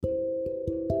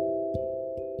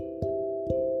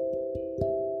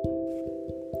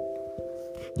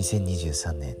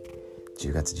2023年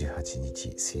10月18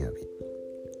日水曜日、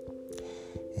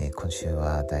今週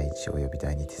は第1および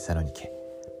第2テサロニケ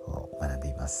を学んで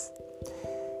います。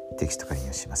テキストから引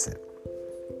用します。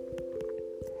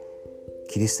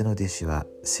キリストの弟子は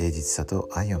誠実さと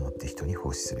愛をもって人に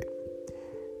奉仕する。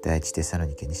第1テサロ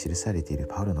ニケに記されている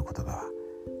パウロの言葉は、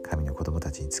神の子供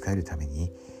たちに仕えるため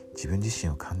に自分自身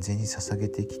を完全に捧げ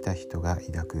てきた人が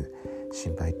抱く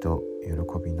心配と喜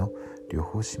びの両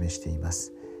方を示していま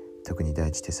す。特に第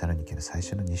一テサロニケの最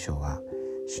初の2章は、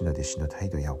主の弟子の態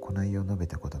度や行いを述べ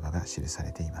た言葉が記さ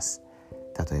れています。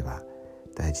例えば、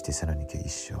第一テサロニケ1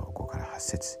章5から8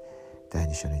節、第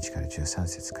2章の1から13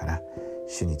節から、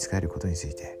主に仕えることにつ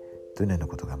いてどのような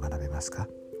ことが学べますか？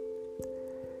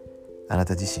あな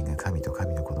た自身が神と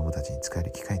神の子供たちに仕え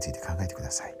る機会について考えてく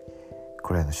ださい。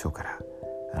これらの章から、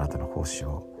あなたの奉仕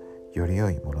をより良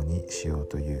いものにしよう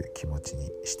という気持ち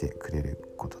にしてくれ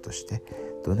ることとして、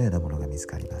どのようなものが見つ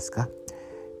かりますか？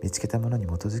見つけたものに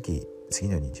基づき、次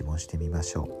のように自問してみま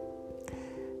しょう。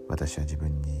私は自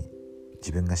分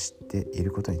が知ってい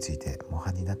ることについて模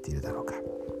範になっているだろうか、っ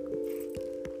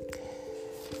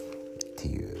て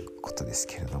いうことです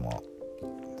けれども、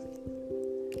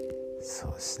そ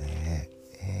うですね、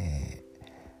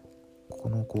こ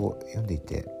の読んでい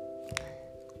て、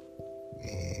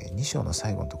2章の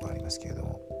最後のところありますけれど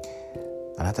も、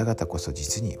あなた方こそ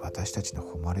実に私たちの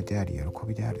誉れであり喜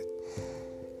びである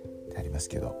ってあります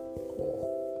けど、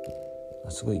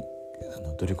すごい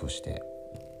努力をして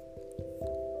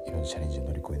いろんなチャレンジを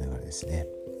乗り越えながらですね、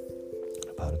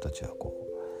パウロたちは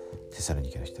テサロ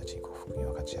ニケの人たちに福音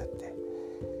を分かち合って、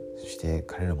そして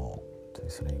彼らも本当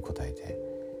にそれに応え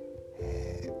て、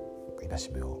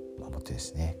戒めを守ってで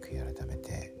すね、悔い改め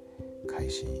て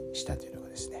改心したというのが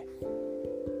ですね、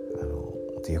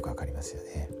本当によくわかりますよ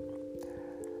ね。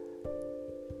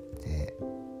で、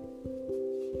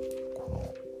こ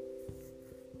の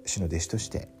主の弟子とし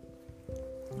て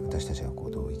私たちがど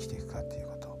う生きていくかという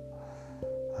こと、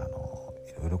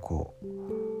いろいろ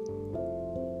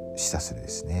示唆するで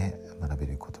すね、学べ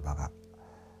る言葉が、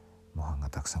模範が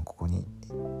たくさんここに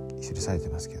記されて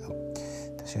ますけど、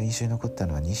私が印象に残った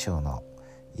のは2章の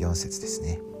4節です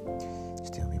ね。ちょっと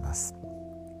読みます。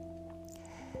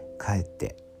かえっ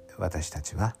て私た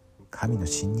ちは神の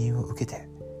信任を受けて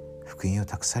福音を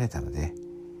託されたので、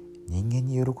人間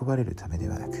に喜ばれるためで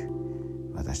はなく、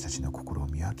私たちの心を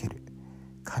見分ける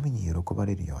神に喜ば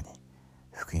れるように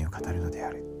福音を語るのであ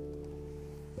る。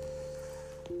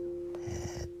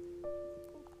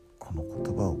この言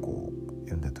葉を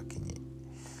読んだ時に、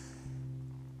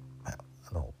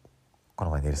こ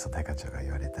の前ネルソン大官長が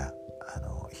言われた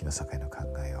日の境の考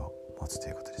えを持つと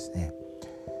いうことですね。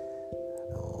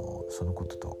そのこ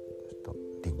ととちょっと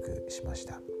リンクしまし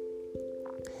た。やっ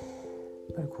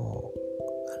ぱり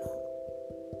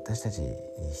私たち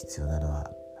に必要なの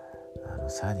は、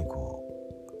さらに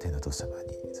天の父様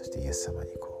に、そしてイエス様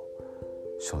に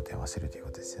焦点を合わせるという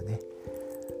ことですよね。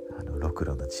ろく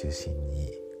ろの中心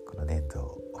にこの粘土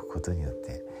を置くことによっ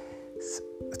て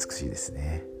美しいです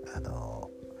ね、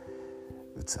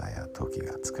器や陶器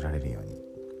が作られるように、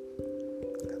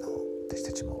私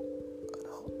たちも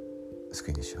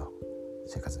救い主を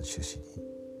生活の中心に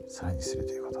さらにする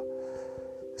ということ。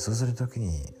そうするとき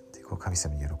に神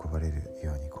様に喜ばれる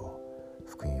ように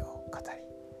福音を語り、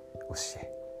教え、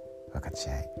分かち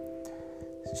合い、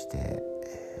そして、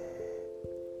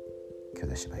兄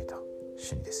弟姉妹と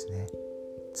主にですね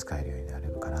使えるようになれ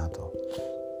るかなと、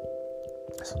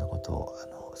そんなことを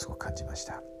すごく感じまし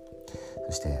た。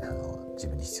そして自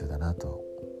分に必要だなと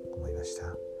思いました。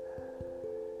本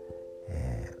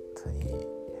当に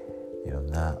いろん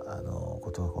な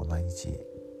ことが毎日起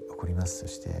こります。そ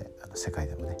して世界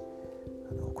でもね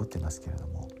起こってますけれど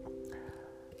も、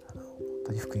本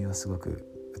当に福音はすごく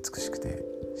美しくて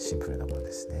シンプルなもの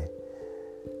ですね。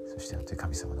そして本当に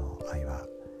神様の愛は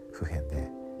不変で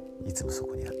いつもそ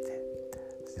こにあって、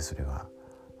それは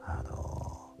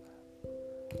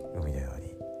海のよう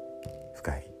に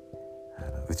深い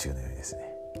宇宙のようにです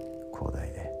ね広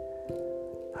大で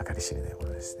計り知れないも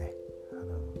のですね。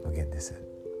無限です。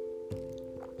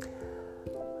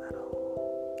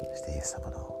そしてイエス様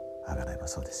の贖いも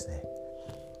そうですね。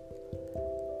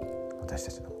私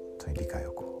たちの本当に理解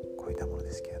を超えたもの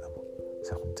ですけれども、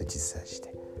それは本当に実在し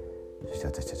て、そして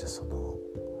私たちはその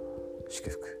祝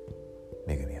福、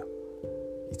恵みを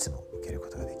いつも受けるこ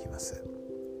とができます。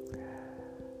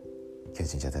今日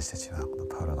一日私たちはこの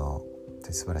パウロの本当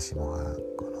に素晴らしい模範、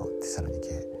このテサロニ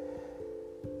ケ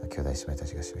の兄弟姉妹た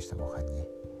ちが示した模範に、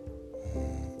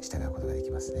従うことがで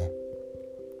きますね。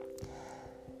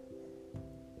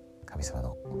神様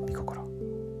の御心を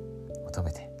求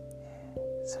めて、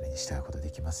それに従うことが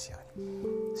できますように。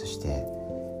そして、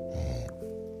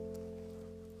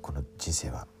この人生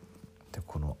は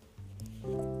この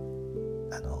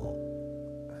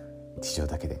地上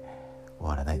だけで終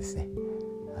わらないですね。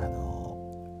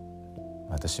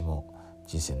私も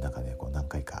人生の中で何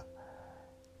回か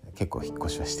結構引っ越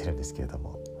しはしてるんですけれど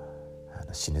も、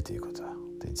死ぬということは本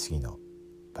当に次の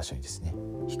場所にですね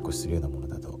引っ越しするようなもの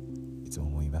だといつも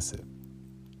思います。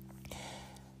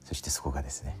そしてそこがで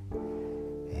すね、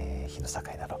日の境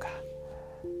なのか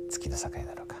月の境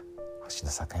なのか星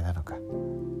の境なのか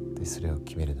で、それを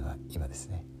決めるのは今です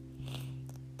ね。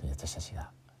で、私たち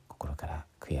が心から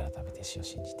悔い改めて主を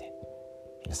信じて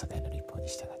日の境の律法に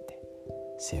従って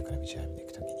聖約の道を歩んでい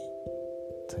くときに、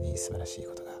本当に素晴らしい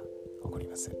ことが起こり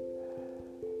ます。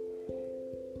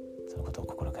そのことを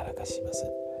心から明かします。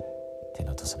天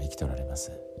のお父様生きておられま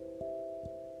す。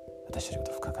私たちのこ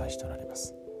とを深く愛しておられま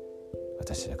す。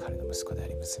私たちは彼の息子であ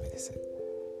り娘です。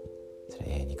それ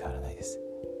は永遠に変わらないです。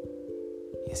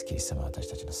イエス・キリスト様は私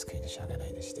たちの救い主、贖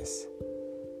い主です。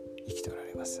生きておら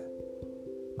れます。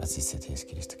松井聖とイエス・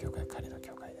キリスト教会は彼の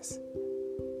教会です。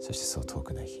そしてそう遠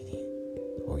くない日に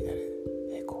大いな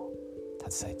る栄光を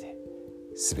携えて、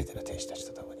すべての天使たち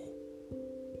と共に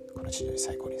この地上に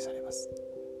再降臨されます。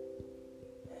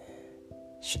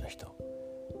主の人、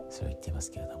それを言っていま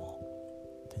すけれども、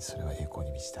それは栄光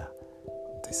に満ちた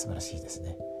本当に素晴らしいです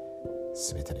ね。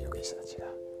すべての預言者たちが、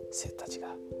生徒たち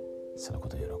がそのこ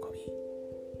とを喜び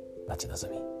待ち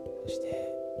望み、そし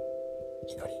て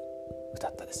祈り歌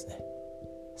ったですね、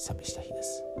賛美した日で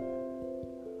す。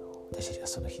私たちが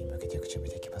その日に向けてよく準備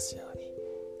できますように、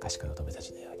賢い乙女た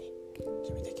ちのように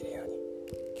準備できるように、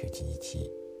今日一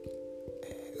日、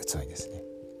器にですね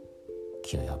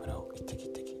清い油を一滴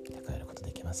一滴蓄えること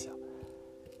できますよ。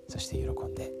そして喜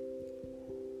んで、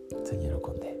本当に喜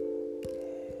んで、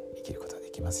生きることがで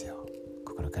きますよう、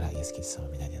心からイエス・キリストの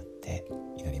皆によって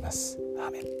祈ります。ア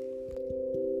ーメン。